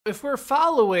If we're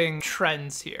following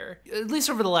trends here, at least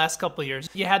over the last couple of years,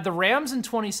 you had the Rams in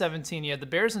 2017, you had the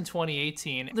Bears in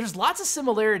 2018. There's lots of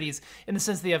similarities in the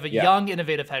sense that you have a young,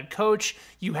 innovative head coach.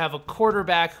 You have a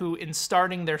quarterback who, in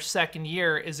starting their second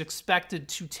year, is expected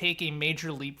to take a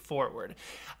major leap forward.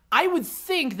 I would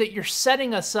think that you're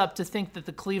setting us up to think that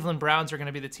the Cleveland Browns are going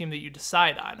to be the team that you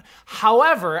decide on.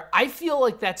 However, I feel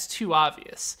like that's too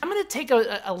obvious. I'm going to take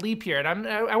a leap here, and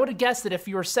I would have guessed that if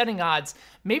you were setting odds,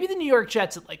 maybe the New York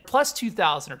Jets at like plus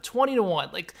 2,000 or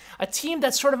 20-1, like a team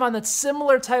that's sort of on that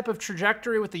similar type of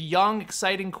trajectory with a young,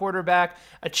 exciting quarterback,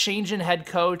 a change in head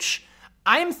coach.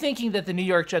 I'm thinking that the New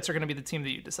York Jets are going to be the team that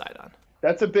you decide on.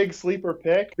 That's a big sleeper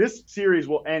pick. This series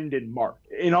will end in March.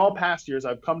 In all past years,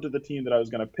 I've come to the team that I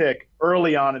was going to pick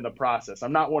early on in the process.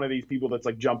 I'm not one of these people that's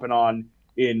like jumping on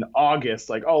in August,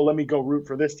 like, oh, let me go root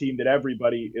for this team that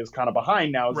everybody is kind of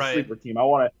behind now as a sleeper team. I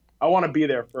want to be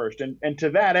there first. And to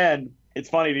that end, it's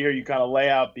funny to hear you kind of lay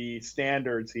out the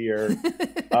standards here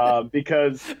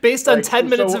because based on 10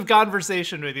 minutes of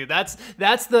conversation with you, that's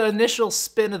the initial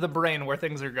spin of the brain where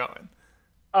things are going.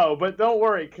 Oh, but don't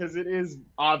worry, because it is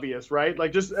obvious, right?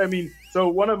 Like, so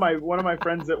one of my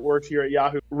friends that works here at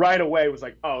Yahoo right away was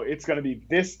like, oh, it's going to be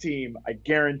this team. I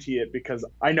guarantee it because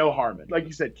I know Harmon. Like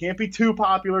you said, can't be too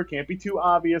popular, can't be too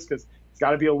obvious because it's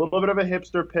got to be a little bit of a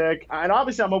hipster pick. And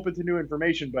obviously I'm open to new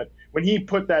information, but when he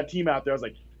put that team out there, I was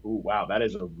like, ooh, wow,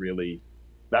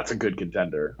 that's a good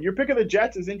contender. Your pick of the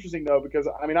Jets is interesting, though, because,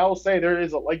 I will say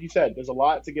like you said, there's a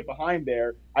lot to get behind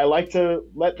there. I like to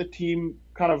let the team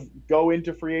kind of go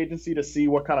into free agency to see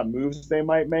what kind of moves they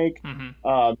might make.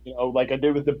 Like I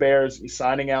did with the Bears,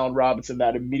 signing Allen Robinson,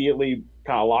 that immediately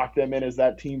kind of locked them in as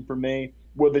that team for me.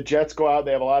 Will the Jets go out?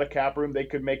 They have a lot of cap room. They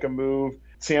could make a move.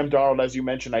 Sam Darnold, as you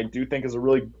mentioned, I do think is a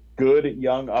really good,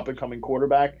 young, up-and-coming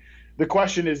quarterback. The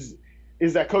question is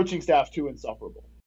that coaching staff too insufferable?